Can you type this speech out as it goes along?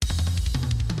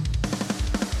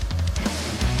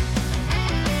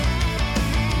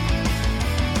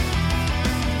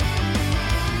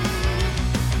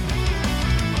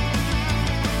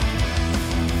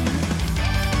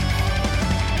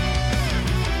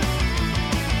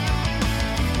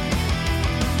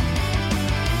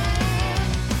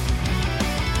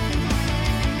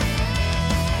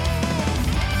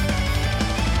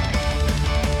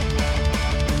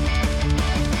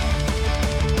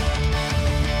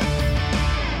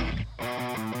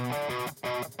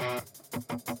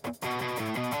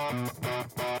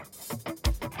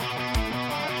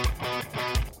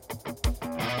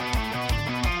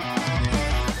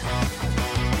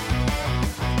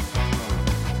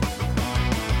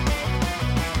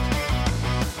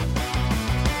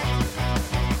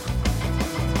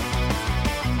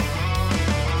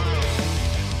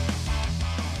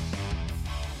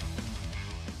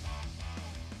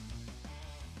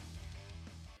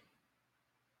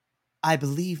I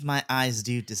believe my eyes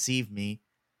do deceive me.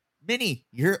 Minnie,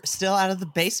 you're still out of the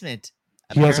basement.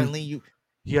 He hasn't. Apparently,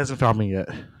 He hasn't found me yet.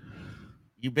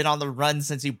 you've been on the run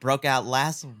since you broke out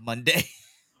last Monday.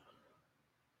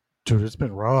 Dude, it's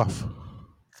been rough.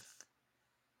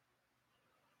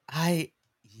 I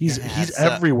He's yeah. he's So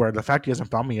everywhere. The fact he hasn't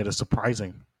found me yet is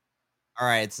surprising. all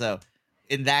right. So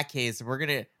in that case, we're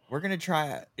gonna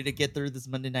try to get through this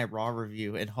Monday Night Raw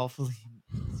review, and hopefully,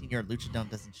 Senior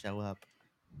Luchadome doesn't show up.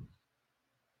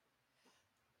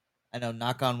 I know.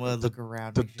 Knock on wood. The Look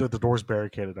around. the, Make sure. the, the door's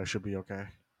barricaded. I should be okay.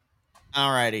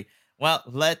 Alrighty. Well,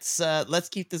 let's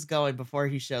keep this going before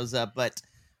he shows up. But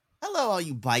hello, all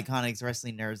you Biconics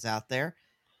wrestling nerds out there.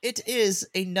 It is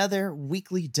another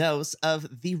weekly dose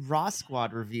of the Raw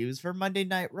Squad reviews for Monday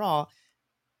Night Raw.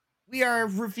 We are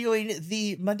reviewing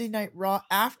the Monday Night Raw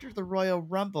after the Royal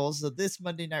Rumble. So this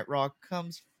Monday Night Raw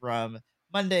comes from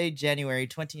Monday, January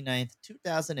 29th,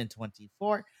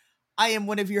 2024. I am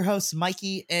one of your hosts,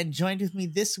 Mikey, and joined with me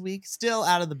this week, still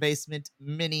out of the basement,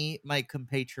 Minnie, my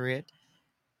compatriot.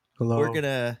 We're Hello.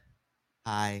 gonna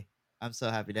Hi. I'm so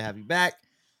happy to have you back.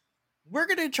 We're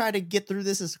gonna try to get through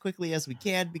this as quickly as we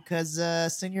can because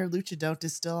Senor Luchadont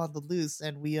is still on the loose,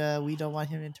 and we don't want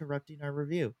him interrupting our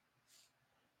review.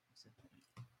 So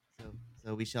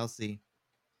so we shall see.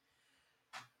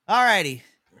 Alrighty.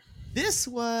 This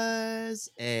was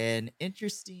an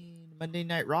interesting Monday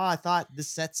Night Raw. I thought this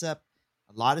sets up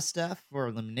a lot of stuff for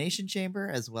Elimination Chamber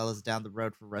as well as down the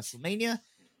road for WrestleMania.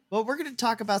 But we're going to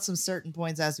talk about some certain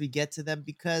points as we get to them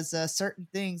because certain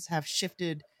things have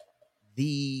shifted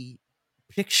the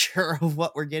picture of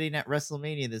what we're getting at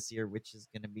WrestleMania this year, which is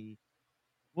going to be.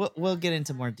 We'll get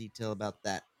into more detail about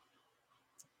that.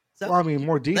 So Well, I mean,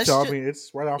 more detail. let's I just. mean,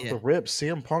 it's right off the Yeah. rip.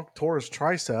 CM Punk tore his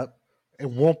tricep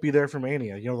and won't be there for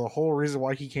Mania. You know, the whole reason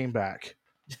why he came back.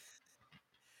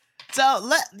 So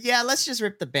let's just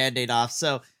rip the band-aid off.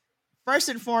 So first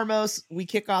and foremost, we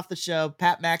kick off the show.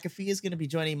 Pat McAfee is going to be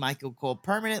joining Michael Cole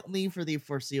permanently for the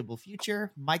foreseeable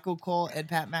future. Michael Cole and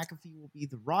Pat McAfee will be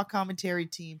the Raw commentary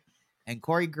team, and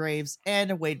Corey Graves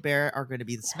and Wade Barrett are going to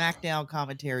be the SmackDown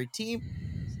commentary team.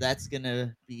 So that's going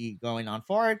to be going on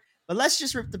forward. But let's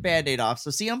just rip the band-aid off.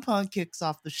 So CM Punk kicks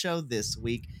off the show this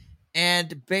week,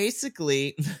 and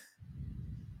basically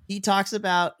he talks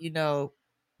about,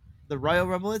 the Royal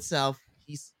Rumble itself.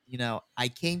 He's, I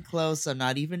came close. I'm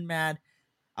not even mad.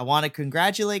 I want to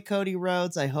congratulate Cody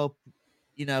Rhodes. I hope,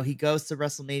 he goes to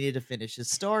WrestleMania to finish his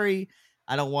story.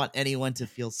 I don't want anyone to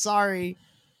feel sorry.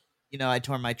 I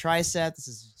tore my tricep. This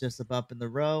is just a bump in the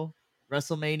road.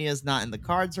 WrestleMania is not in the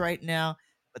cards right now,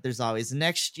 but there's always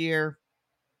next year.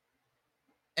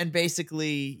 And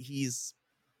basically, he's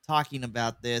talking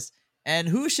about this. And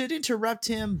who should interrupt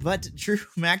him but Drew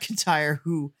McIntyre,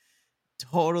 who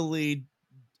totally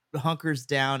hunkers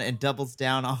down and doubles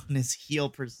down on his heel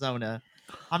persona.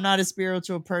 I'm not a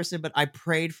spiritual person, but I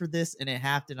prayed for this and it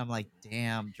happened. I'm like,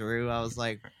 damn, Drew. I was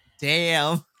like,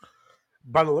 damn.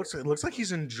 By the looks, it looks like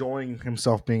he's enjoying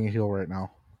himself being a heel right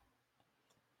now.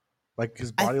 Like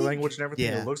his I body think, language and everything,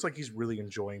 it yeah. looks like he's really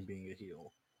enjoying being a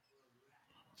heel.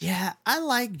 Yeah, I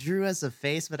like Drew as a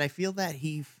face, but I feel that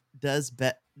he does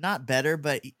not better,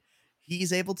 but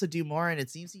he's able to do more, and it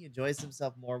seems he enjoys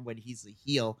himself more when he's a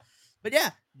heel. But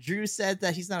yeah, Drew said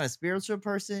that he's not a spiritual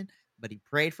person, but he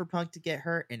prayed for Punk to get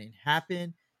hurt, and it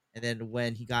happened. And then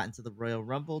when he got into the Royal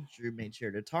Rumble, Drew made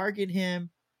sure to target him.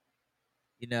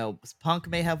 Punk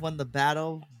may have won the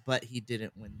battle, but he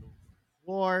didn't win the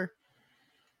war.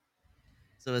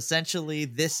 So essentially,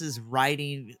 this is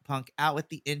riding Punk out with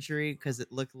the injury because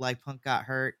it looked like Punk got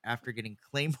hurt after getting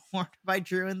claymored by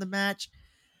Drew in the match.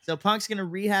 So Punk's gonna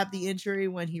rehab the injury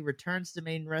when he returns to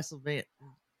main WrestleMania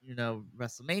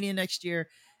next year,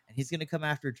 and he's gonna come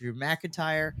after Drew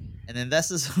McIntyre. And then this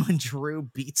is when Drew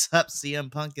beats up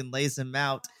CM Punk and lays him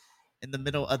out in the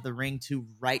middle of the ring to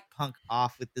write Punk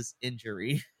off with this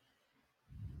injury.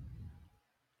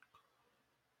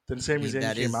 Then I Sami mean, Zayn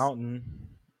that came is out and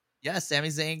yeah. Sami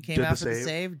Zayn came did the out for the save.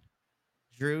 save.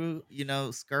 Drew,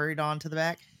 scurried on to the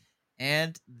back.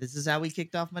 And this is how we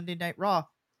kicked off Monday Night Raw.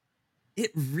 It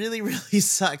really, really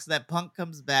sucks that Punk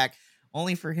comes back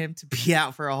only for him to be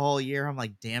out for a whole year. I'm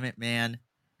like, damn it, man.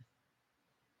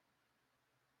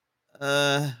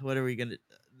 What are we gonna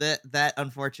that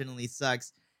unfortunately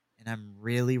sucks. And I'm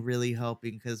really, really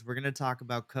hoping, because we're gonna talk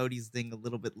about Cody's thing a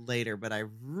little bit later, but I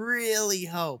really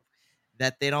hope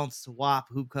that they don't swap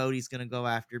who Cody's gonna go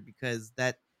after, because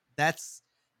that's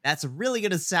really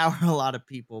gonna sour a lot of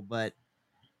people. But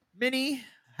Minnie,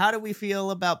 how do we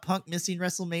feel about Punk missing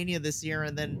WrestleMania this year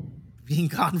and then being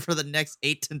gone for the next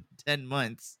 8 to 10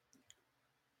 months?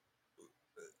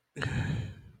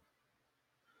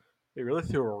 They really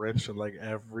threw a wrench in like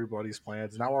everybody's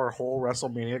plans. Now our whole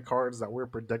WrestleMania cards that we are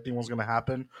predicting was going to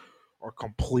happen are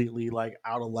completely like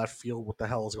out of left field. What the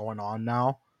hell is going on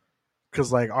now?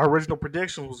 Because like our original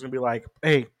prediction was going to be like,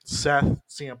 hey, Seth,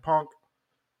 CM Punk,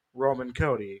 Roman,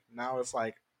 Cody. Now it's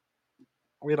like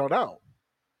we don't know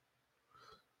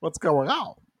what's going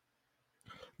on.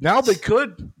 Now they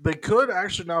could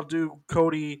actually now do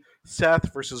Cody,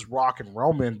 Seth versus Rock and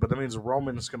Roman, but that means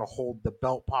Roman is going to hold the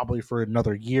belt probably for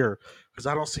another year because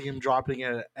I don't see him dropping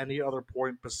it at any other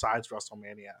point besides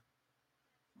WrestleMania.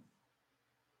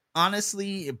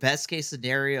 Honestly, best case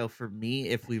scenario for me,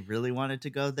 if we really wanted to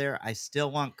go there, I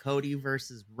still want Cody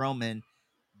versus Roman,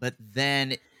 but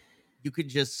then you could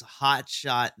just hot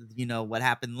shot, what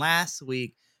happened last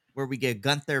week where we get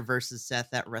Gunther versus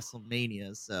Seth at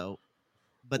WrestleMania. So,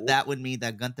 but Or, that would mean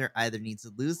that Gunther either needs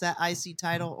to lose that IC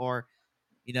title or,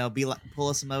 be like pull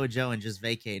a Samoa Joe and just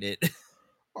vacate it.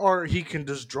 or he can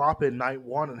just drop it night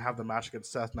one and have the match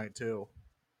against Seth night two.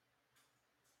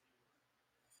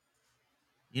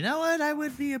 You know what? I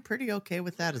would be pretty okay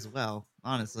with that as well,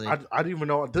 honestly. I don't even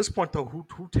know at this point though who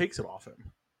takes it off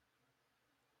him.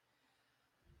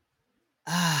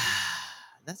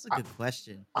 That's a I, good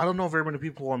question. I don't know very many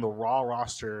people on the Raw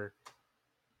roster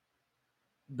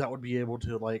that would be able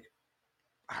to like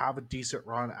have a decent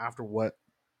run after what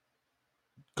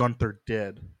Gunther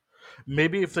did.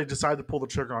 Maybe if they decide to pull the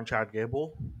trigger on Chad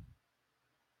Gable,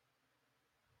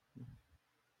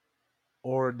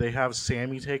 or they have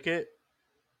Sammy take it,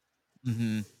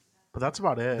 Hmm. but that's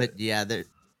about it. But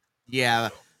yeah,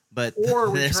 but Or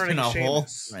there's been returning a whole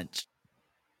Sheamus, bunch.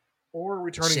 or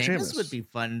returning Sheamus would Sheamus. be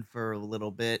fun for a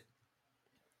little bit. It's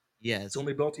the Yes,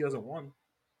 only belt he hasn't won.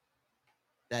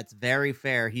 that's very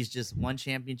fair. He's just one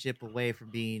championship away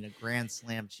from being a Grand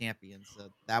Slam champion, so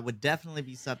that would definitely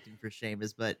be something for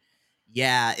Sheamus. But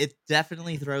yeah, it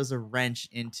definitely throws a wrench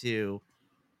into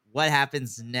what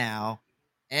happens now.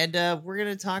 And we're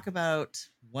gonna talk about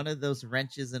one of those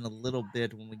wrenches in a little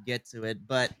bit when we get to it.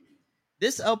 But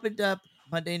this opened up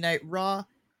Monday Night Raw.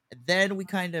 And then we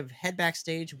kind of head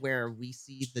backstage where we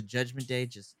see the Judgment Day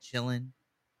just chilling.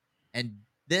 And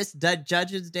this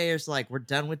Judgment Day is like, we're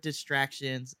done with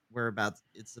distractions.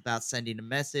 It's about sending a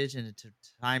message and it's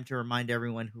time to remind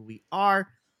everyone who we are,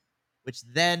 which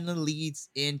then leads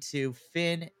into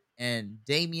Finn and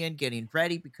Damian getting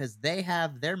ready because they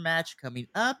have their match coming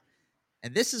up.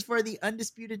 And this is for the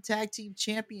Undisputed Tag Team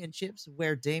Championships,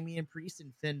 where Damian Priest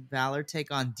and Finn Balor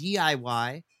take on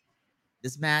DIY.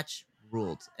 This match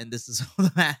ruled, and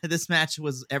this match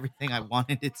was everything I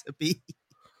wanted it to be.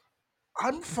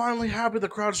 I'm finally happy the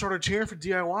crowd started cheering for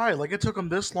DIY. Like it took them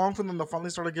this long for them to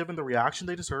finally start giving the reaction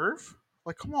they deserve.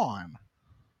 Like, come on.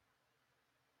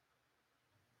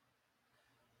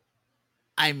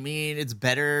 I mean, it's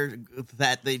better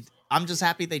that they. I'm just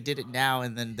happy they did it now,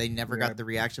 and then they never Yeah, got the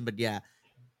reaction. But yeah,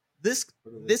 this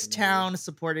better late this than never. town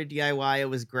supported DIY. It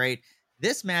was great.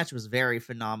 This match was very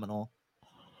phenomenal.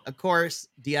 Of course,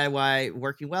 DIY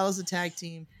working well as a tag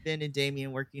team. Finn and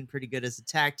Damian working pretty good as a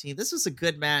tag team. This was a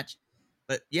good match.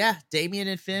 But yeah, Damian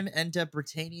and Finn end up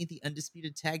retaining the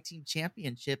Undisputed Tag Team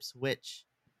Championships, which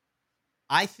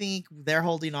I think they're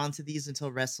holding on to these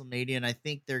until WrestleMania, and I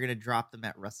think they're going to drop them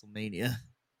at WrestleMania.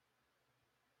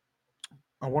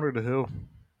 I wonder to who.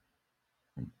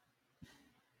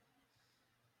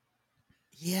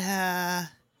 Yeah.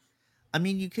 I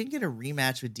mean, you could get a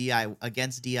rematch with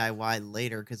against DIY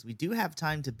later because we do have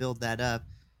time to build that up.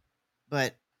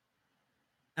 But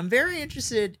I'm very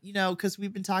interested, because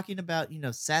we've been talking about,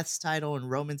 Seth's title and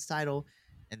Roman's title,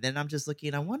 and then I'm just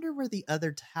looking. I wonder where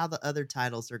how the other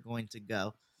titles are going to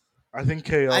go. I think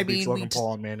KO I beats mean, Logan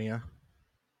Paul on Mania.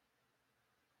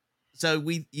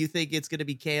 you think it's going to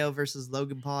be KO versus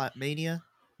Logan Paul at Mania?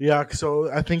 Yeah,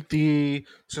 so I think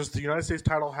since the United States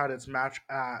title had its match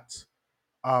at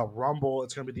Rumble,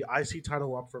 it's going to be the IC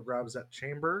title up for grabs at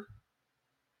Chamber,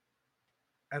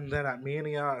 and then at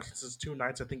Mania, since it's 2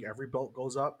 nights, I think every belt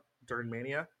goes up during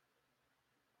Mania.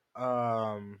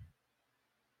 Um,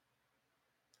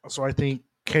 so I think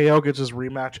KO gets his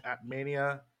rematch at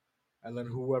Mania, and then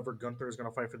whoever Gunther is going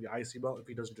to fight for the IC belt if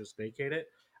he doesn't just vacate it.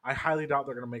 I highly doubt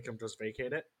they're going to make him just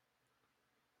vacate it.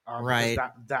 Because Right.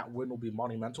 that win will be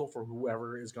monumental for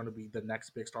whoever is going to be the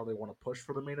next big star they want to push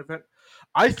for the main event.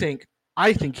 I think.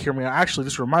 Hear me. Actually,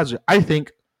 this reminds me. I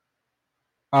think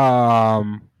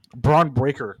Braun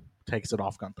Breaker takes it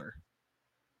off Gunther.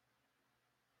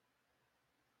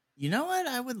 You know what?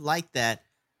 I would like that.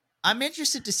 I'm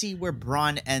interested to see where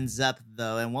Braun ends up,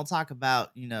 though, and we'll talk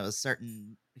about a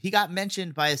certain. He got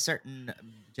mentioned by a certain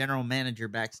general manager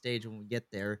backstage when we get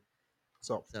there,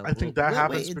 So so I think that we'll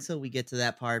wait happens. until we get to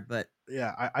that part. But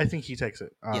Yeah, I think he takes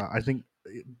it. Yeah. I think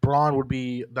Braun would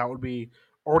be that would be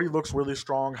already looks really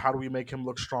strong. How do we make him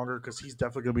look stronger? Because he's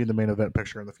definitely going to be in the main event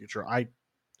picture in the future.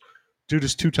 Dude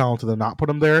is too talented to not put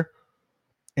him there.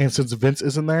 And since Vince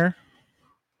isn't there,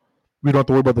 we don't have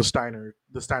to worry about the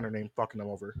Steiner name fucking him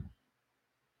over.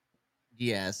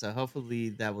 Yeah, so hopefully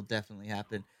that will definitely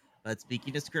happen. But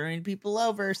speaking of screwing people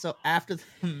over, so after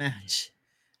the match,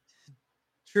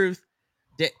 Truth,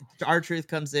 our Truth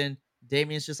comes in.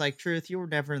 Damien's just like, Truth, you were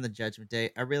never in the Judgment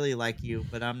Day. I really like you,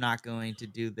 but I'm not going to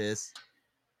do this.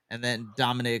 And then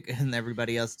Dominic and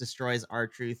everybody else destroys our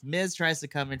Truth. Miz tries to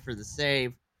come in for the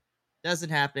save. Doesn't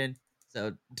happen.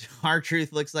 So our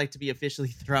Truth looks like to be officially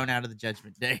thrown out of the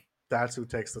Judgment Day. That's who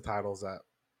takes the titles at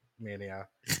Mania.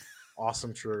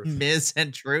 Awesome Truth. Miz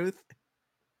and Truth.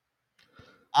 I think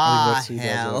Ah, that's who does it.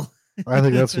 hell. I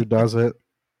think that's who does it.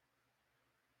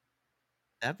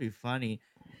 That'd be funny.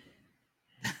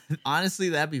 Honestly,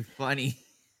 that'd be funny.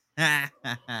 I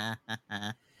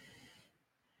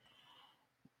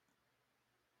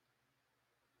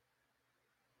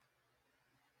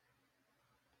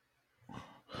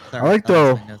Sorry, like I lost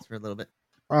though my notes for a little bit.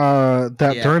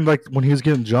 that Yeah. during like when he was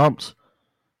getting jumped,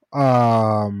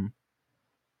 um,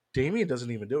 Damien doesn't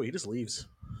even do it. He just leaves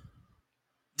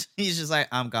He's just like,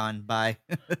 I'm gone. Bye.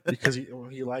 because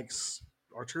he likes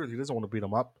R-Truth. He doesn't want to beat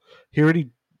him up. He already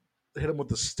hit him with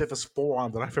the stiffest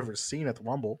forearm that I've ever seen at the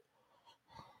Rumble.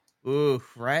 Oof,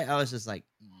 right? I was just like,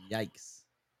 yikes.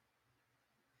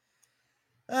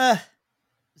 Uh,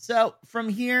 so from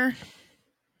here,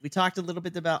 we talked a little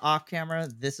bit about off camera.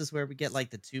 This is where we get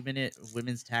like the 2-minute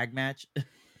women's tag match.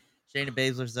 Shayna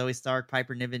Baszler, Zoe Stark,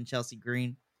 Piper Niven, Chelsea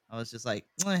Green. I was just like,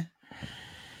 "Mwah."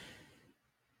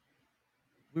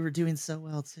 We were doing so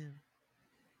well too.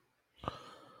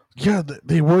 Yeah,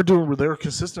 they were doing. They were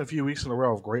consistent a few weeks in a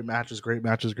row of great matches, great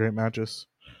matches, great matches.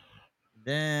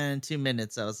 Then 2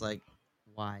 minutes, I was like,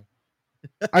 why?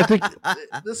 I think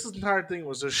this entire thing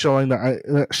was just showing that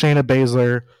Shayna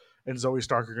Baszler and Zoe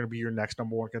Stark are going to be your next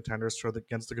number one contenders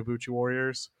against the Kabuki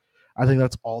Warriors. I think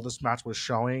that's all this match was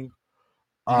showing.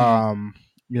 Mhm.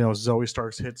 Zoe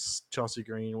Starks hits Chelsea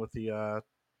Green with the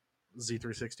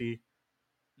Z360.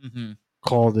 Mhm.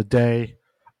 Call it a day.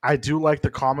 I do like the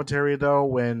commentary though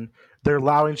when they're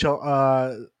allowing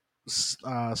God,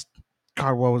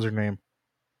 what was her name?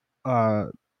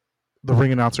 The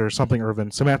ring announcer, something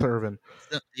Irvin, Samantha Irvin.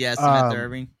 Yeah, Samantha Um,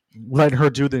 Irving. letting her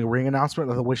do the ring announcement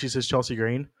the way she says Chelsea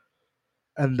Green,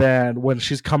 and then when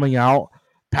she's coming out,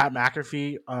 Pat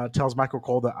McAfee tells Michael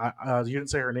Cole that you didn't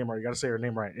say her name right. You got to say her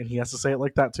name right, and he has to say it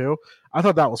like that too. I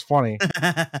thought that was funny,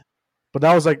 but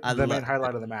that was like I the main love it.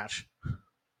 highlight of the match.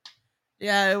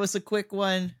 Yeah, it was a quick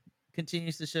one.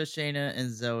 Continues to show Shayna and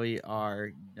Zoe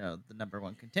are, the number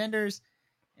one contenders.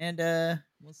 And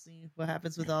we'll see what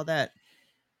happens with all that.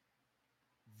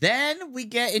 Then we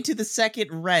get into the second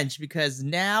wrench because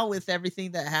now with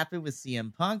everything that happened with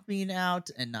CM Punk being out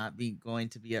and not being going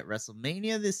to be at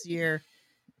WrestleMania this year,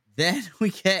 then we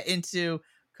get into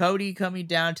Cody coming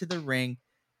down to the ring,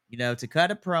 to cut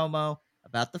a promo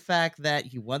about the fact that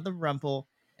he won the Rumble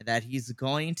and that he's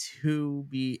going to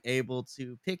be able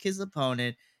to pick his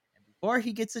opponent. And before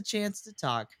he gets a chance to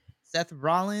talk, Seth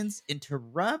Rollins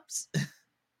interrupts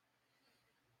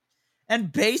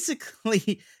and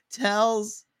basically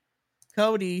tells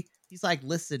Cody, he's like,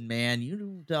 listen, man,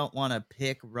 you don't want to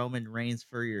pick Roman Reigns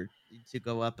to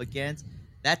go up against.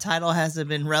 That title hasn't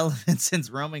been relevant since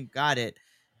Roman got it.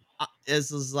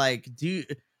 This is like,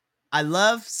 I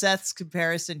love Seth's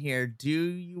comparison here. Do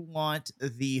you want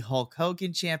the Hulk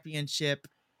Hogan championship,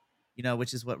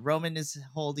 which is what Roman is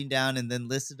holding down and then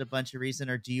listed a bunch of reasons,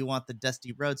 or do you want the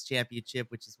Dusty Rhodes championship,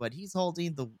 which is what he's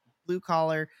holding, the blue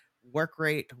collar work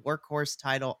rate, workhorse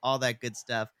title, all that good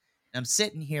stuff. And I'm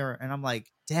sitting here and I'm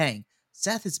like, dang,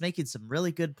 Seth is making some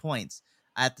really good points.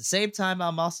 At the same time,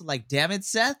 I'm also like, damn it,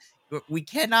 Seth, we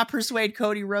cannot persuade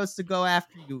Cody Rhodes to go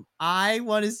after you. I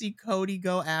want to see Cody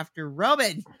go after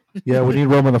Roman. Yeah, we need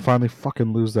Roman to finally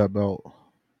fucking lose that belt.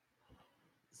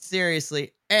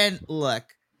 Seriously. And look,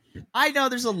 I know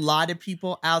there's a lot of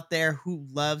people out there who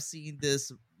love seeing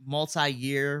this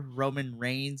multi-year Roman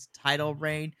Reigns title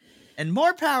reign, and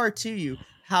more power to you.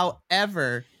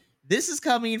 However, this is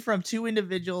coming from two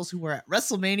individuals who were at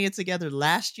WrestleMania together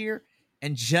last year,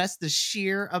 and just the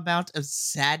sheer amount of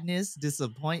sadness,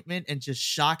 disappointment, and just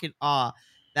shock and awe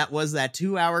that was that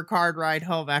 2-hour card ride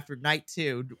home after night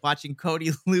 2, watching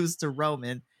Cody lose to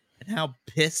Roman, and how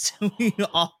pissed we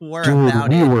all were Dude, about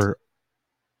we it. were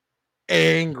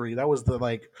angry. That was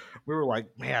we were like,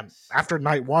 man, after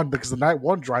night one, because the night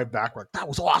one drive back, we're like, that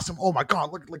was awesome. Oh my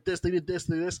god, look like this, they did this,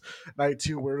 they did this. Night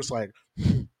two, we're just like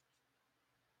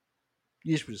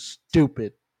This was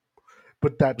stupid.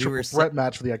 But that We were triple so threat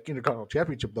match for the Intercontinental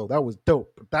Championship, though, that was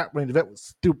dope. But that main event was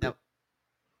stupid. that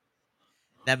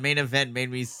that main event made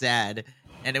me sad,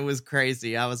 and it was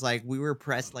crazy. I was like, we were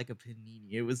pressed like a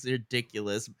panini. It was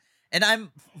ridiculous. And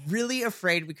I'm really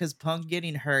afraid because Punk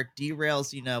getting hurt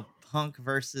derails, Punk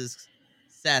versus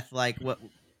Seth, like what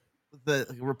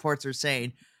the reports are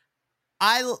saying.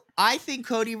 I think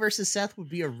Cody versus Seth would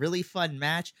be a really fun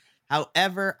match.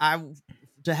 However,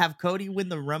 to have Cody win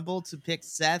the Rumble to pick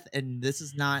Seth, and this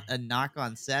is not a knock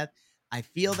on Seth. I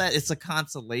feel that it's a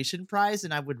consolation prize,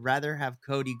 and I would rather have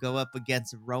Cody go up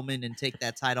against Roman and take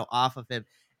that title off of him,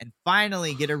 and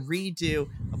finally get a redo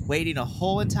of waiting a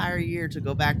whole entire year to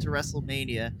go back to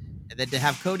WrestleMania, and then to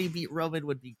have Cody beat Roman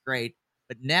would be great.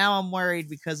 But now I'm worried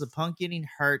because of Punk getting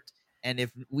hurt, and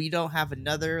if we don't have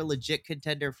another legit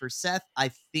contender for Seth, I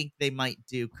think they might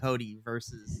do Cody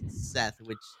versus Seth,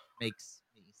 which makes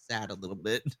me sad a little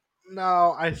bit.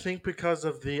 No, I think because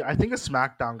of I think a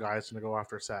SmackDown guy is going to go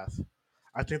after Seth.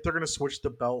 I think they're going to switch the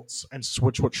belts and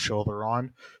switch what show they're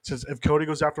on. Since if Cody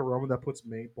goes after Roman, that puts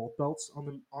both belts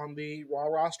on the Raw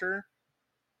roster.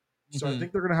 So I Mhm.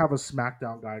 think they're going to have a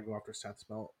SmackDown guy go after Seth's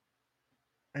belt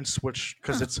and switch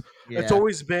because Huh. it's Yeah.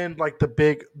 always been like the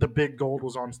big gold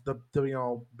was on the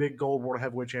big gold World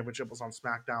Heavyweight Championship was on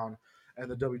SmackDown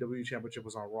and the WWE Championship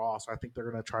was on Raw. So I think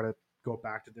they're going to try to go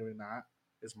back to doing that.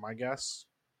 Is my guess.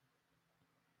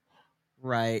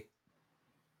 Right.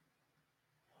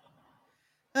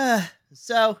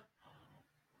 So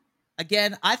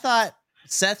again, I thought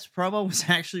Seth's promo was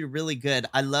actually really good.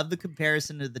 I love the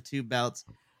comparison of the two belts.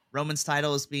 Roman's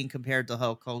title is being compared to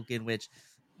Hulk Hogan, which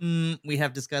we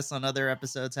have discussed on other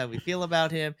episodes how we feel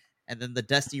about him, and then the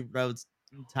Dusty Rhodes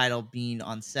title being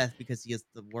on Seth because he is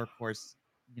the workhorse,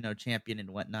 champion and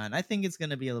whatnot. I think it's going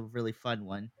to be a really fun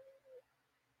one.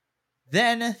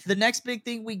 Then the next big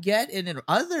thing we get in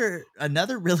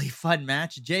another really fun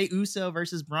match: Jey Uso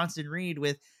versus Bronson Reed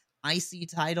with IC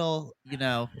title,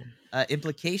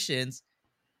 implications,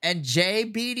 and Jay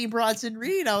beating Bronson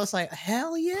Reed. I was like,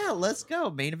 hell yeah, let's go!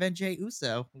 Main event: Jey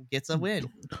Uso gets a win.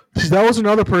 See, that was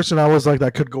another person I was like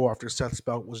that could go after Seth's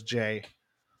belt was Jay.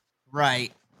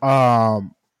 Right,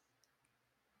 Um,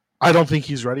 I don't think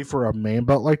he's ready for a main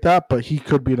belt like that, but he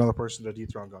could be another person to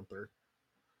dethrone Gunther.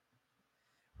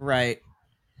 right,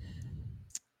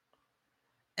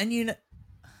 and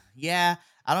yeah,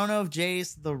 I don't know if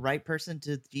Jay's the right person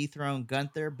to dethrone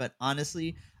Gunther, but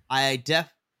honestly, I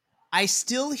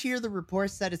still hear the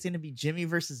reports that it's going to be Jimmy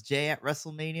versus Jay at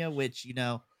WrestleMania, which,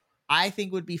 I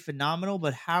think would be phenomenal.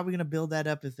 But how are we going to build that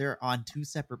up if they're on two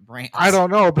separate I brands?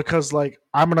 don't know because like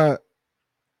I'm gonna.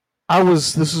 I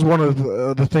was. This is one of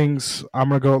the things I'm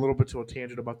gonna go a little bit to a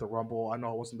tangent about the Rumble. I know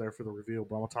I wasn't there for the review,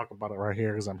 but I'm gonna talk about it right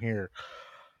here because I'm here.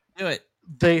 Do it.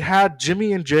 They had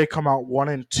Jimmy and Jay come out 1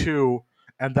 and 2,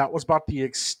 and that was about the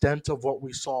extent of what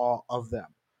we saw of them.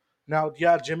 Now,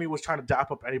 yeah, Jimmy was trying to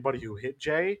dap up anybody who hit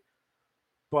Jay,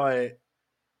 but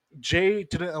Jay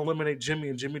didn't eliminate Jimmy,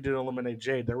 and Jimmy didn't eliminate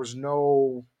Jay. There was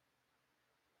no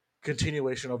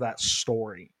continuation of that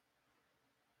story,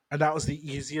 and that was the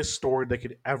easiest story they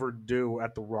could ever do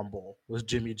at the Rumble was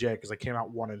Jimmy Jay because they came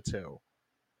out 1 and 2.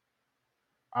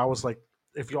 I was like,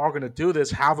 if y'all gonna do this,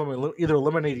 have them either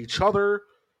eliminate each other,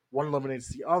 one eliminates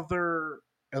the other,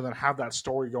 and then have that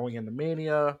story going into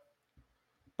Mania.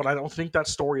 But I don't think that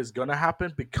story is gonna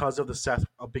happen because of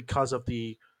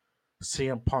the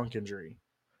CM Punk injury.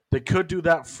 They could do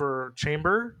that for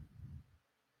Chamber,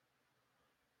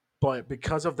 but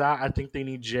because of that, I think they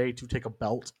need Jay to take a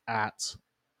belt at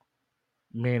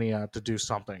Mania to do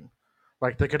something.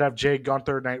 Like they could have Jay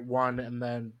Gunther night 1 and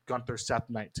then Gunther Seth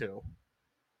night 2.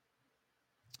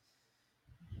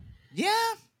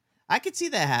 Yeah, I could see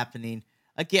that happening.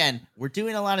 Again, we're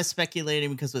doing a lot of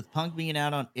speculating because with Punk being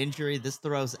out on injury, this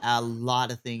throws a lot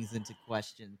of things into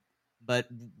question. But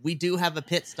we do have a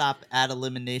pit stop at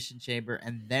Elimination Chamber,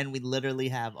 and then we literally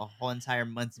have a whole entire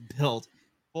month's build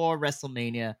for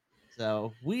WrestleMania.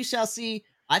 So we shall see.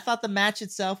 I thought the match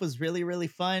itself was really, really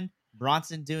fun.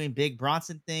 Bronson doing big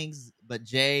Bronson things, but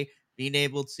Jay being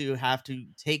able to have to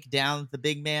take down the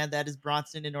big man that is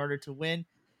Bronson in order to win.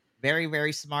 Very,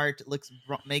 very smart.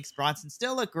 Makes Bronson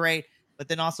still look great, but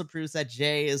then also proves that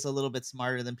Jay is a little bit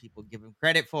smarter than people give him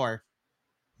credit for.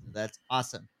 So that's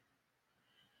awesome.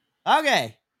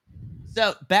 Okay,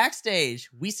 so backstage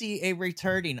we see a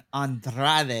returning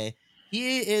Andrade.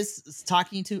 He is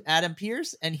talking to Adam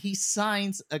Pearce, and he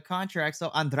signs a contract.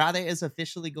 So Andrade is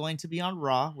officially going to be on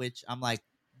Raw, which I'm like,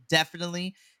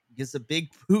 definitely gives a big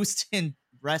boost in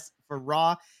rest for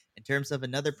Raw in terms of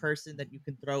another person that you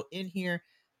can throw in here.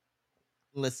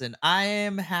 Listen, I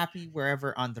am happy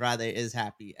wherever Andrade is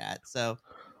happy at. So,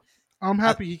 I'm uh,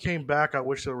 happy he came back. I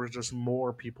wish there was just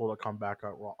more people to come back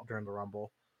out during the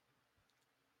Rumble.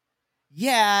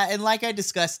 yeah, and like I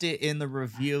discussed it in the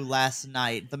review last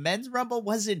night, the men's rumble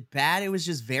wasn't bad. It was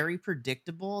just very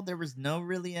predictable. There was no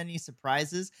really any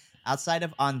surprises outside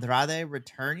of Andrade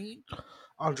returning.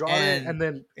 Andrade,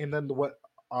 And and then what?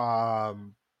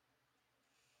 Um,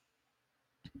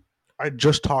 I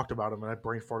just talked about him and I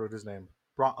brain farted his name.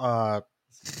 Not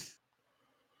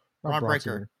Braun Bronson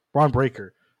Breaker. Reed. Braun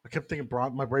Breaker. I kept thinking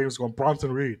My brain was going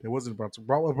Bronson Reed. It wasn't Bronson.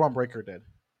 Braun Breaker did.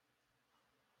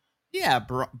 Yeah,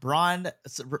 Braun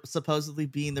supposedly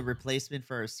being the replacement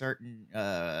for a certain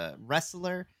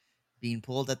wrestler being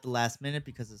pulled at the last minute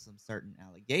because of some certain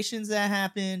allegations that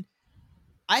happened.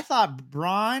 I thought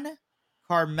Braun,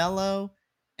 Carmelo,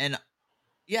 and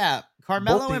Both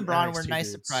Carmelo the and Braun were NXT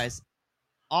nice dudes. surprise.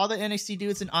 All the NXT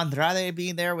dudes and Andrade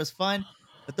being there was fun,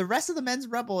 but the rest of the men's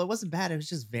Rumble, it wasn't bad. It was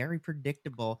just very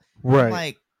predictable. And I'm Right.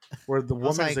 like, Where the I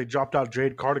was women's, like, they dropped out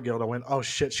Jade Cargill. I went, oh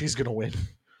shit, she's gonna win.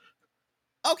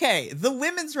 okay, the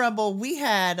women's Rumble, we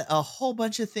had a whole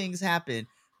bunch of things happen.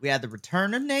 We had the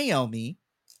return of Naomi.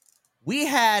 We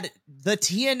had the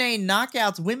TNA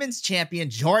Knockouts Women's Champion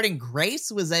Jordan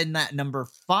Grace was in that number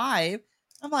 5.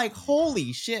 I'm like,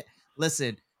 holy shit!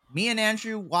 Listen, me and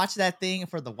Andrew watched that thing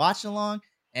for the watch along,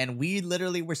 and we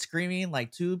literally were screaming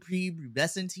like two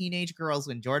pubescent teenage girls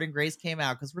when Jordan Grace came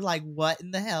out because we're like, what in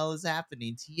the hell is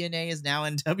happening? TNA is now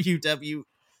in WW,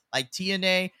 like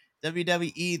TNA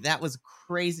WWE. That was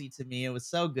crazy to me. It was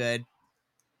so good.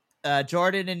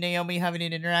 Jordan and Naomi having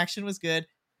an interaction was good.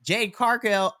 Jade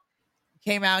Cargill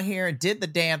came out here and did the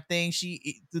damn thing.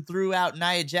 She threw out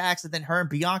Nia Jax, and then her and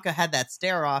Bianca had that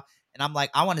stare off. And I'm like,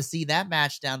 I want to see that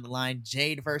match down the line.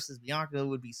 Jade versus Bianca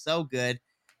would be so good.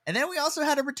 And then we also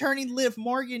had a returning Liv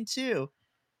Morgan too.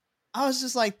 I was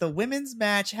just like, the women's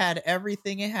match had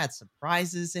everything. It had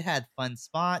surprises. It had fun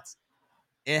spots.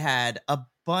 It had a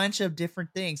bunch of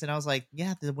different things. And I was like,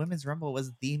 yeah, the women's rumble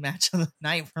was the match of the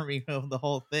night for me of the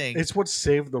whole thing. It's what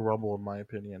saved the Rumble, in my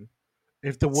opinion.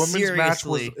 If the women's match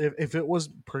was, Seriously. if it was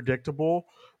predictable,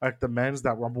 like the men's,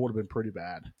 that Rumble would have been pretty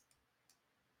bad.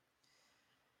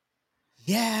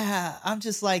 Yeah, I'm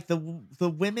just like the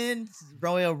women's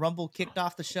Royal Rumble kicked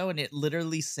off the show and it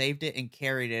literally saved it and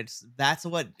carried it. That's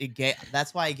what it gave.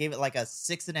 That's why I gave it like a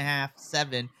 6.5,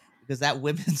 7 because that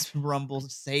women's Rumble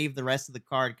saved the rest of the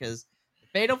card. Because the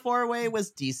Fatal 4-Way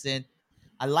was decent.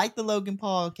 I liked the Logan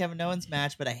Paul Kevin Owens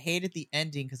match, but I hated the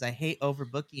ending because I hate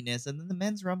overbookiness. And then the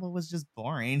men's Rumble was just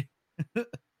boring. But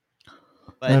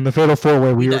And the Fatal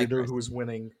 4-Way, we we already knew digress. who was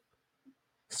winning.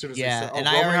 As soon as they said, Yeah, "Oh, and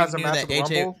I Roman already has a knew match that at the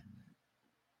AJ Rumble,"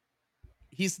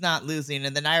 he's not losing.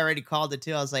 And then I already called it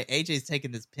too. I was like, AJ's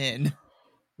taking this pin.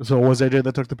 so it was AJ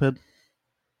that took the pin.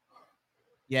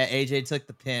 Yeah, AJ took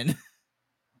the pin. I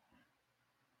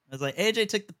was like, AJ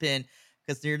took the pin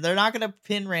because they're not going to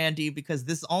pin Randy because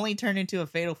this only turned into a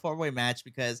fatal 4-way match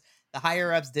because the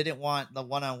higher ups didn't want the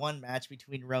one-on-one match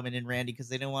between Roman and Randy because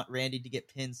they didn't want Randy to get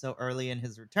pinned so early in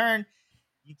his return.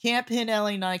 You can't pin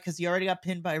LA Knight because he already got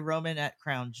pinned by Roman at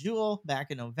Crown Jewel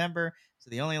back in November. So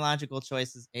the only logical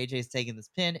choice is AJ's taking this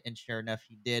pin, and sure enough,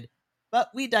 he did. But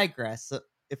we digress. So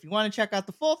if you want to check out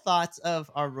the full thoughts of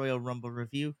our Royal Rumble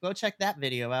review, go check that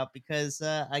video out because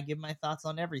I give my thoughts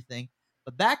on everything.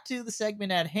 But back to the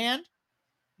segment at hand.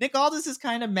 Nick Aldis is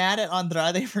kind of mad at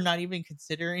Andrade for not even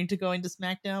considering to going to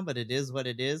SmackDown, but it is what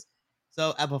it is.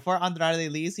 So before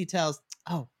Andrade leaves, he tells,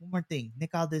 "Oh, one more thing,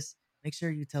 Nick Aldis, make sure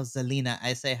you tell Zelina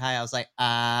I say hi." I was like,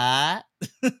 ah.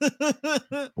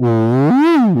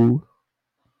 Ooh.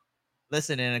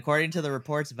 Listen, and according to the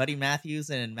reports, Buddy Matthews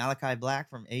and Malachi Black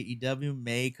from AEW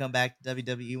may come back to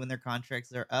WWE when their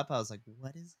contracts are up. I was like,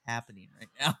 what is happening right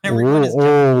now? Everyone is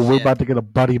jumping We're ship about to get a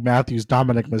Buddy Matthews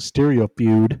Dominic Mysterio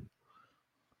feud.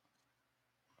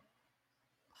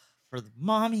 for the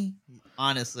mommy,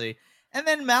 honestly. And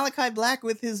then Malachi Black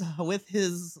with his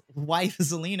wife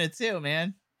Zelina too,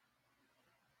 man.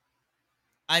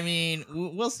 I mean,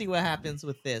 we'll see what happens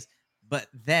with this. But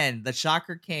then the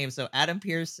shocker came. So Adam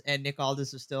Pearce and Nick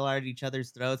Aldis are still at each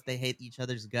other's throats. They hate each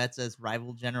other's guts as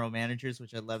rival general managers,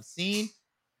 which I love seeing.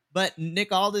 But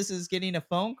Nick Aldis is getting a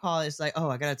phone call. It's like, oh,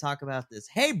 I got to talk about this.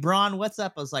 Hey, Braun, what's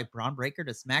up? I was like, Braun Breaker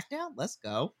to SmackDown? Let's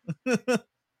go.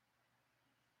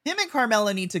 Him and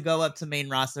Carmella need to go up to main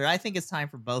roster. I think it's time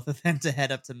for both of them to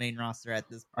head up to main roster at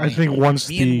this I point. think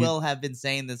Me and Will have been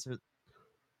saying this.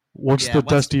 once Yeah, the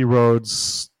Dusty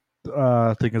Rhodes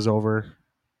thing is over,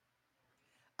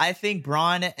 I think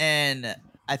Braun and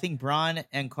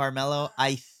Carmelo,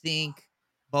 I think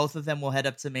both of them will head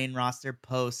up to main roster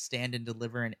post Stand and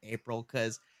Deliver in April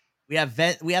because we have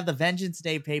the Vengeance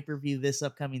Day pay-per-view this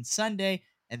upcoming Sunday,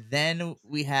 and then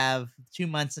we have 2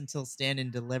 months until Stand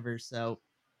and Deliver. So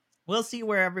we'll see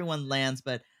where everyone lands,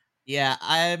 but yeah,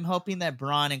 I'm hoping that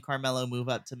Braun and Carmelo move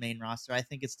up to main roster. I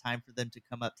think it's time for them to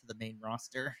come up to the main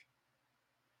roster.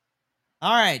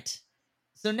 All right.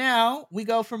 So now we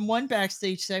go from one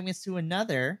backstage segments to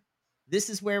another. This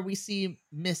is where we see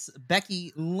Miss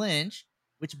Becky Lynch,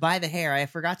 which by the hair, I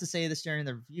forgot to say this during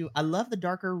the review. I love the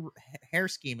darker hair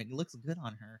scheme. It looks good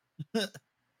on her.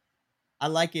 I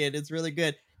like it. It's really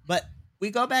good. But we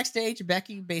go backstage.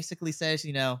 Becky basically says,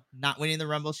 not winning the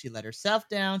Rumble, she let herself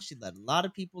down. She let a lot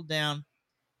of people down.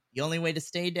 The only way to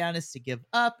stay down is to give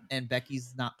up, and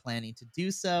Becky's not planning to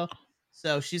do so.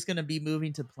 So she's going to be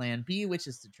moving to plan B, which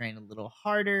is to train a little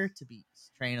harder,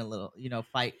 train a little,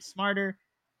 fight smarter,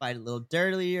 fight a little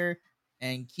dirtier,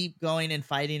 and keep going and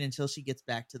fighting until she gets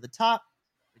back to the top,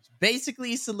 which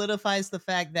basically solidifies the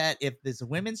fact that if this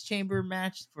women's chamber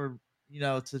match for,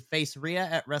 to face Rhea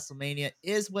at WrestleMania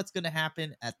is what's going to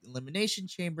happen at the Elimination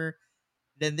Chamber,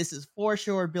 then this is for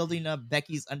sure building up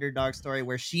Becky's underdog story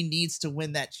where she needs to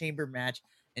win that chamber match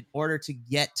in order to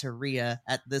get to Rhea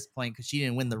at this point because she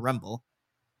didn't win the Rumble.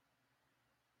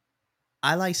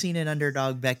 I like seeing an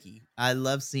underdog Becky. I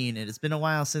love seeing it. It's been a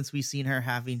while since we've seen her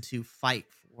having to fight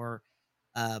for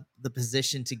the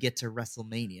position to get to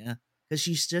WrestleMania because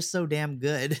she's just so damn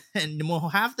good. And well,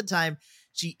 half the time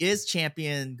she is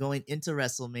champion going into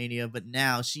WrestleMania, but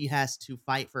now she has to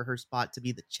fight for her spot to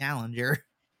be the challenger.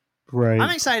 Right.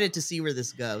 I'm excited to see where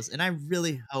this goes, and I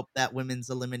really hope that women's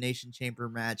elimination chamber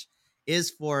match is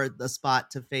for the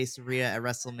spot to face Rhea at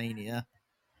WrestleMania.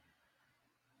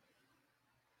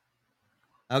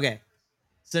 Okay,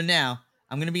 so now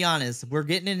I'm gonna be honest. We're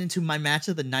getting into my match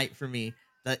of the night for me,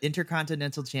 the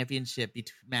Intercontinental Championship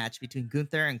match between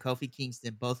Gunther and Kofi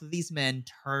Kingston. Both of these men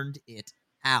turned it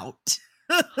out.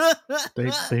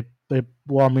 They.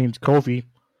 Well, I mean, Kofi.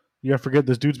 You gotta forget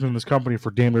this dude's been in this company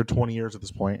for damn near 20 years at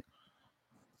this point.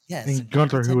 Yes, And and people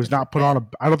Gunther, who tend to has not put on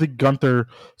forget. a, I don't think Gunther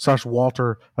 /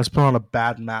 Walter has put on a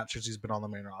bad match since he's been on the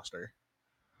main roster.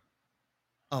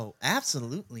 Oh,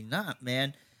 absolutely not,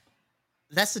 man.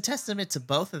 That's a testament to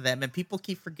both of them, and people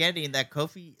keep forgetting that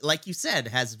Kofi, like you said,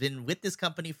 has been with this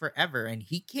company forever, and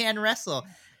he can wrestle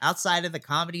outside of the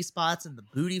comedy spots and the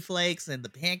booty flakes and the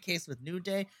pancakes with New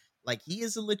Day. Like, he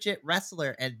is a legit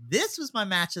wrestler, and this was my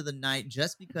match of the night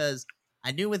just because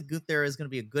I knew with Gunther it was going to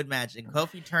be a good match, and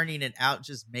Kofi turning it out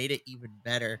just made it even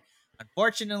better.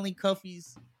 Unfortunately,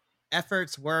 Kofi's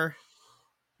efforts were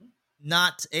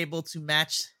not able to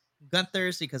match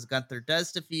Gunther's because Gunther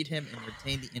does defeat him and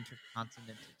retain the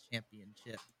Intercontinental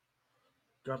Championship.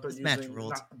 Gunther This match using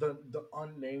ruled. not the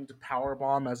unnamed power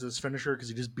bomb as his finisher because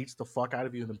he just beats the fuck out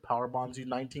of you and then power bombs you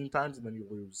 19 times and then you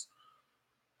lose.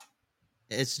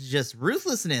 It's just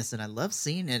ruthlessness, and I love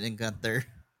seeing it in Gunther.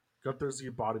 Gunther's the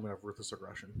embodiment of ruthless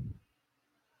aggression.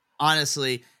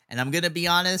 Honestly, and I'm gonna be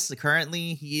honest.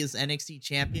 Currently, he is NXT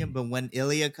champion, but when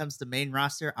Ilya comes to main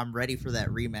roster, I'm ready for that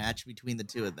rematch between the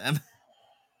two of them.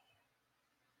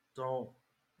 Don't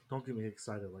don't get me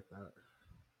excited like that.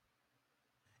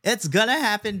 It's gonna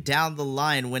happen down the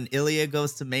line when Ilya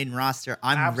goes to main roster.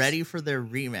 I'm Abs- ready for their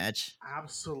rematch.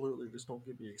 Absolutely, just don't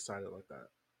get me excited like that.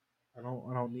 I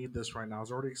don't need this right now. I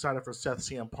was already excited for Seth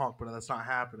CM Punk, but that's not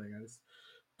happening. I just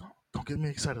don't get me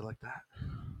excited like that.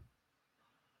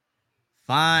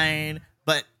 Fine,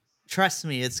 but trust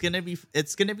me, it's gonna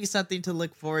be something to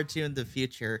look forward to in the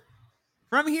future.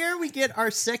 From here, we get our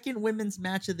second women's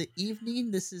match of the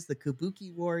evening. This is the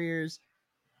Kabuki Warriors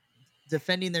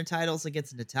defending their titles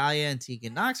against Natalya and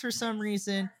Tegan Nox for some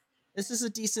reason. This is a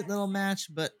decent little match,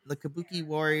 but the Kabuki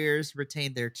Warriors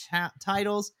retain their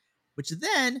titles, which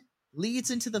then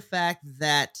leads into the fact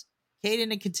that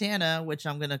Kaden and Katana, which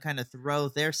I'm going to kind of throw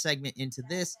their segment into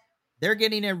this, they're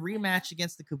getting a rematch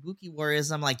against the Kabuki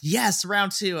Warriors. I'm like, yes,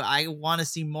 round two. I want to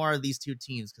see more of these two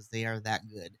teams because they are that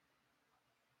good.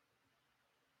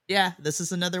 Yeah, this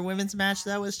is another women's match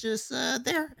that was just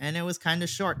there, and it was kind of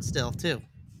short still, too.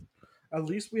 At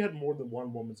least we had more than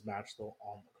one women's match though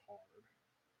on the card.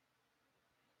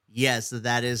 Yes,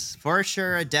 that is for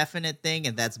sure a definite thing,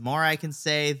 and that's more I can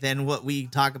say than what we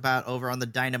talk about over on the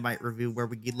Dynamite review, where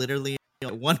we get literally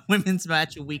one women's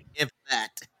match a week, if that.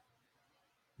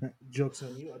 Jokes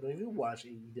on you. I don't even watch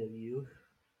AEW.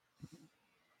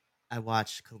 I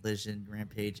watch Collision,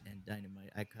 Rampage, and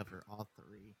Dynamite. I cover all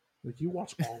three. Like you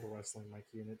watch all the wrestling,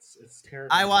 Mikey, and it's I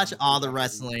terrifying how watch much you all the watch WWE.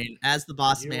 wrestling. As the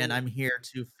boss man, You I'm here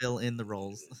to fill in the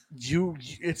roles.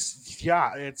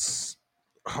 it's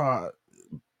uh,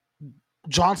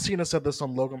 John Cena said this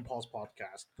on Logan Paul's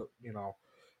podcast. That,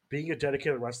 being a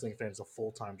dedicated wrestling fan is a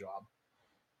full time job.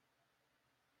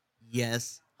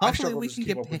 Yes. I Hopefully struggle we just can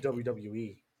keep get up with paid.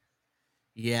 WWE.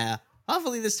 Yeah.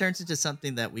 Hopefully this turns into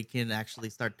something that we can actually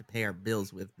start to pay our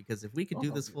bills with, because if we could Oh, do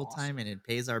that would this be full time awesome. and it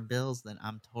pays our bills, then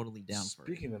I'm totally down for it.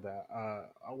 Speaking of that,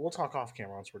 we'll talk off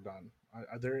camera once we're done.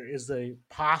 There is a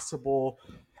possible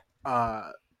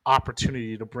uh,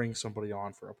 opportunity to bring somebody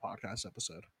on for a podcast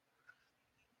episode.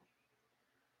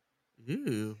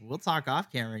 Ooh, we'll talk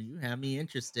off camera. You have me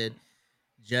interested.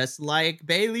 Just like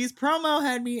Bailey's promo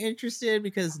had me interested,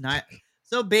 because not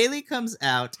so Bailey comes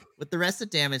out with the rest of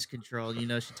Damage Control.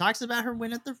 She talks about her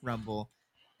win at the Rumble,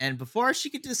 and before she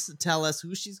could just tell us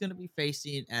who she's going to be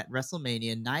facing at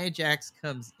WrestleMania, Nia Jax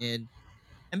comes in,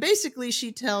 and basically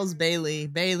she tells Bailey,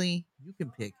 you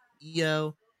can pick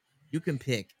Io, you can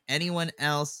pick anyone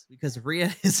else, because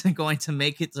Rhea isn't going to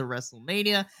make it to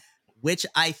WrestleMania, which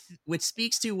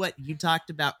speaks to what you talked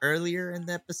about earlier in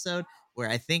the episode, where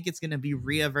I think it's going to be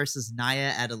Rhea versus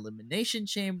Nia at Elimination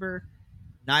Chamber.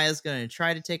 Nia's going to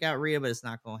try to take out Rhea, but it's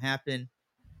not going to happen.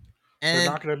 They're And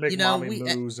not going to make mommy we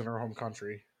moves in her home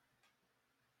country.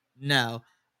 no.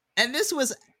 And this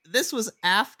was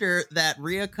after that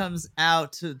Rhea comes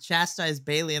out to chastise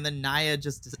Bailey, and then Nia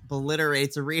just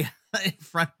obliterates Rhea in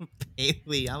front of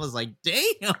Bailey. I was like,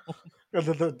 damn.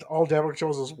 All Damage Control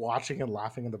was just watching and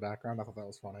laughing in the background. I thought that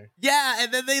was funny. Yeah,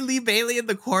 and then they leave Bailey in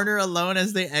the corner alone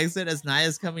as they exit, as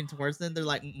Nia's coming towards them. They're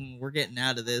like, we're getting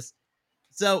out of this.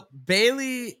 So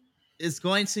Bailey is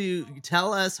going to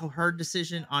tell us her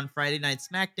decision on Friday Night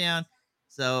SmackDown.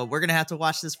 So we're gonna have to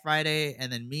watch this Friday,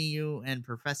 and then me, you, and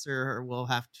Professor will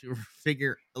have to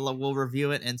we'll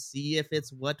review it and see if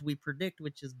it's what we predict,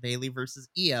 which is Bailey versus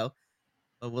Io.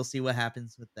 But we'll see what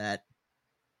happens with that.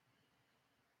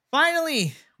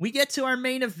 Finally, we get to our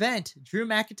main event: Drew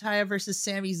McIntyre versus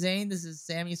Sami Zayn. This is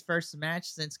Sami's first match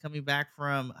since coming back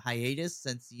from hiatus,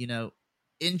 since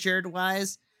injured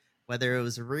wise, whether it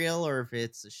was real or if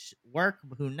it's work,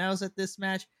 who knows at this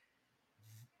match.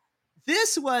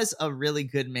 This was a really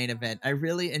good main event. I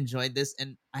really enjoyed this,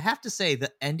 and I have to say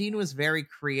the ending was very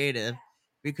creative,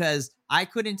 because I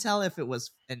couldn't tell if it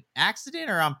was an accident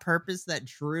or on purpose that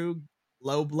Drew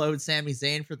low blowed Sami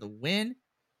Zayn for the win.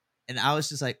 And I was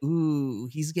just like, ooh,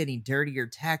 he's getting dirtier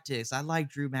tactics. I like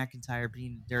Drew McIntyre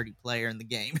being a dirty player in the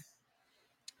game.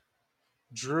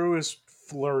 Drew is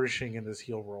flourishing in this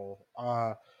heel role.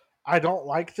 I don't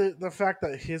like the fact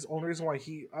that his only reason why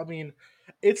I mean,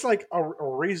 it's like a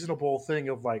reasonable thing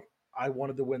of like, I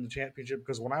wanted to win the championship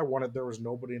because when I won it, there was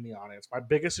nobody in the audience. My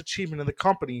biggest achievement in the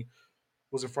company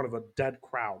was in front of a dead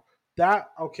crowd. That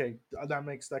okay,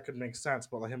 that could make sense,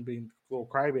 but like him being a little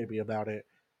crybaby about it,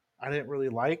 I didn't really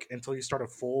like until he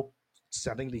started full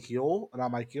setting the heel, and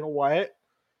I'm like, you know what,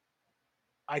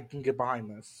 I can get behind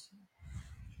this.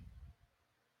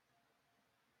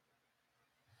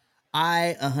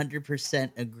 I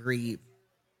 100% agree.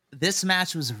 This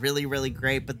match was really, really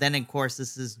great. But then, of course,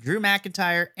 this is Drew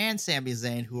McIntyre and Sami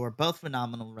Zayn, who are both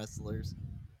phenomenal wrestlers.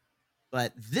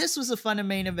 But this was a fun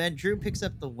main event. Drew picks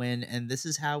up the win, and this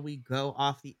is how we go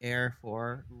off the air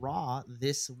for Raw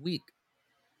this week.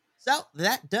 So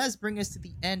that does bring us to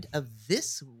the end of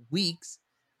this week's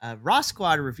Raw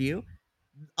Squad review.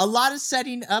 A lot of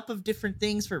setting up of different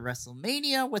things for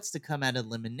WrestleMania, what's to come at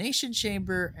Elimination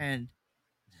Chamber, and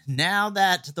now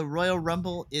that the Royal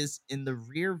Rumble is in the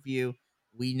rear view,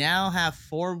 we now have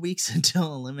 4 weeks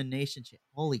until Elimination Chamber.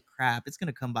 Holy crap, it's going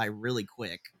to come by really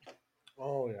quick.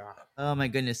 Oh yeah. Oh my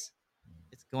goodness.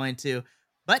 It's going to.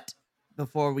 But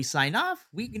before we sign off,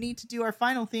 we need to do our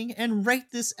final thing and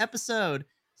rate this episode.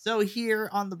 So here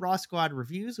on the Raw Squad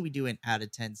reviews, we do an out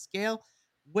of 10 scale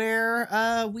where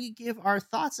we give our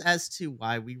thoughts as to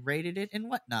why we rated it and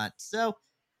whatnot. So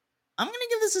I'm going to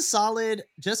give this a solid,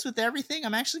 just with everything,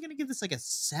 I'm actually going to give this like a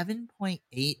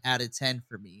 7.8 out of 10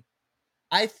 for me.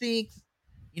 I think,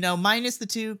 minus the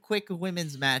two quick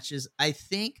women's matches, I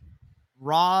think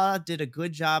Raw did a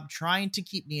good job trying to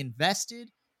keep me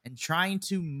invested and trying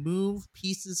to move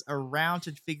pieces around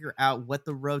to figure out what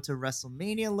the road to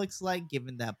WrestleMania looks like,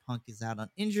 given that Punk is out on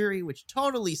injury, which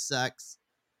totally sucks.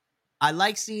 I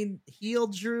like seeing heel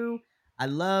Drew. I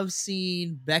love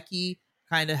seeing Becky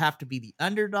kind of have to be the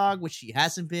underdog, which she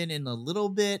hasn't been in a little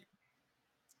bit.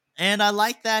 And I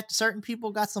like that certain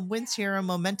people got some wins here and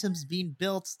momentum's being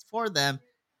built for them.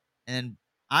 And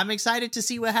I'm excited to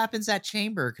see what happens at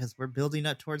Chamber because we're building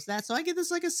up towards that. So I give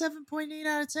this like a 7.8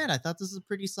 out of 10. I thought this was a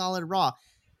pretty solid Raw.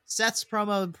 Seth's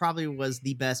promo probably was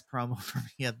the best promo for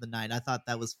me of the night. I thought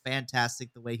that was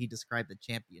fantastic the way he described the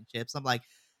championships. I'm like,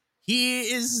 he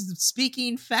is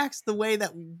speaking facts the way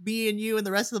that me and you and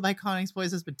the rest of the Iconics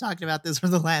boys has been talking about this for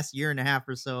the last year and a half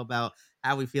or so about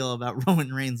how we feel about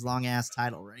Roman Reigns' long ass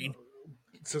title reign.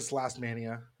 since last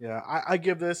Mania. Yeah, I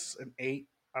give this an 8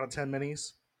 out of 10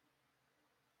 minis.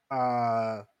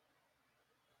 Uh,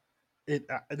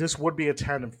 this would be a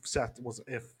 10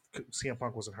 if CM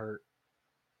Punk wasn't hurt.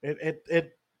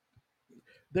 It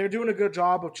they're doing a good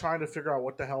job of trying to figure out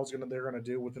what the hell they're gonna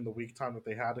do within the week time that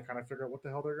they had to kind of figure out what the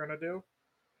hell they're gonna do.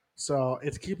 So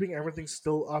it's keeping everything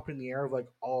still up in the air of like,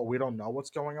 oh, we don't know what's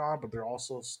going on, but they're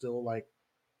also still like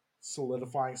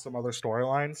solidifying some other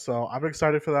storylines. So I'm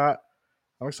excited for that.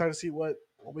 I'm excited to see what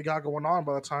we got going on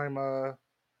by the time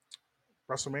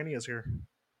WrestleMania is here.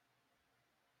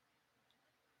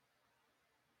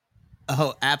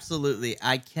 Oh, absolutely.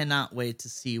 I cannot wait to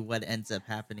see what ends up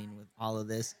happening with all of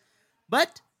this.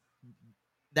 But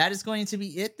that is going to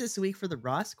be it this week for the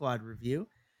Raw Squad review.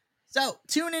 So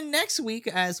tune in next week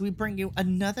as we bring you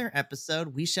another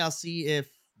episode. We shall see if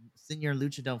Senor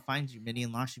Luchador finds you, Minnie,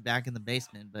 and locks you back in the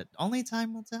basement, but only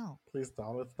time will tell. Please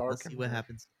don't. It's dark. We'll see what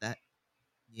happens with that.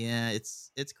 Yeah,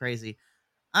 it's crazy.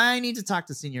 I need to talk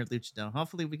to Senor Luchador.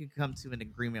 Hopefully, we can come to an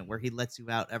agreement where he lets you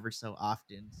out ever so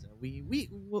often. So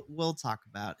we'll talk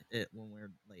about it when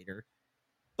we're later.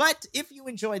 But if you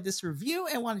enjoyed this review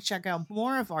and want to check out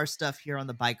more of our stuff here on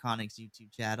the Biconics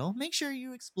YouTube channel, make sure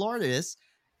you explore this.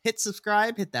 Hit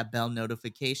subscribe, hit that bell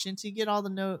notification to get all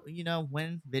the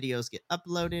when videos get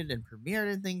uploaded and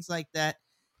premiered and things like that,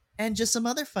 and just some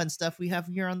other fun stuff we have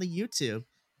here on the YouTube.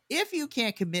 If you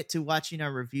can't commit to watching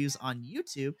our reviews on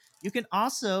YouTube, you can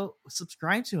also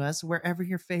subscribe to us wherever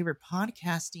your favorite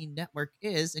podcasting network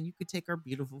is, and you could take our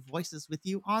beautiful voices with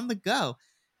you on the go.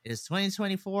 It is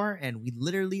 2024, and we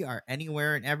literally are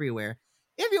anywhere and everywhere.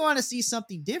 If you want to see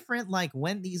something different, like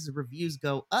when these reviews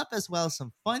go up, as well as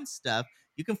some fun stuff,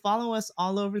 you can follow us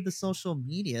all over the social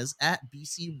medias at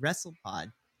BC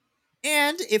WrestlePod.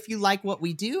 And if you like what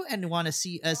we do and want to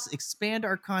see us expand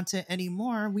our content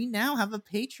anymore, we now have a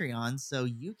Patreon. So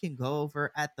you can go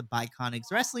over at the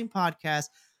Biconics Wrestling Podcast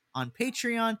on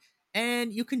Patreon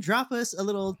and you can drop us a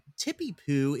little tippy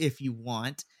poo if you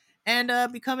want and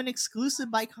become an exclusive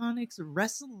Biconics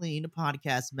Wrestling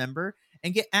Podcast member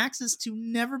and get access to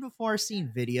never before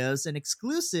seen videos and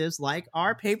exclusives like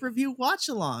our pay-per-view watch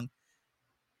along.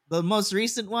 The most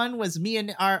recent one was me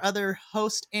and our other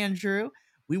host, Andrew.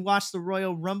 We watched the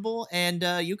Royal Rumble, and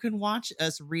you can watch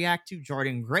us react to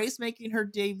Jordynne Grace making her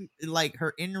debut, like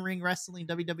her in-ring wrestling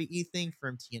WWE thing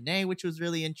from TNA, which was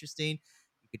really interesting.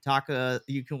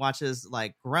 You can watch us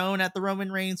like groan at the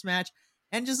Roman Reigns match,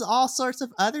 and just all sorts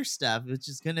of other stuff, which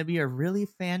is going to be a really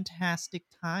fantastic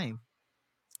time.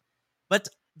 But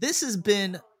this has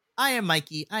been, I am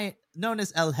Mikey, known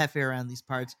as El Jefe around these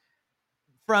parts,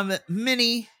 from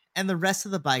Minnie and the rest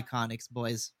of the Biconics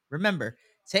boys. Remember,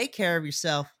 take care of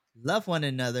yourself, love one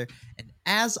another, and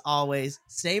as always,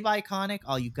 stay Biconic,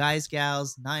 all you guys,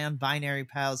 gals, non-binary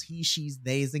pals, he, she's,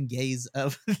 theys, and gays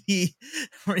of the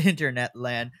internet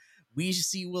land.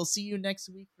 We'll see you next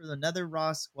week for another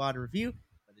Raw Squad review.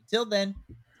 But until then,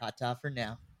 ta-ta for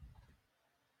now.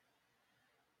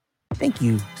 Thank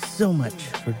you so much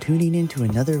for tuning in to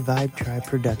another Vibe Tribe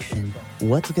production.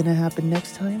 What's going to happen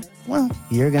next time? Well,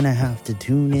 you're going to have to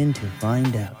tune in to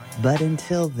find out. But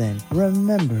until then,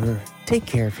 remember, take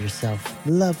care of yourself,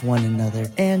 love one another,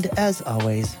 and as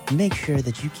always, make sure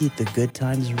that you keep the good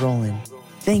times rolling.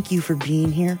 Thank you for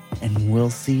being here, and we'll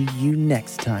see you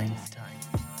next time.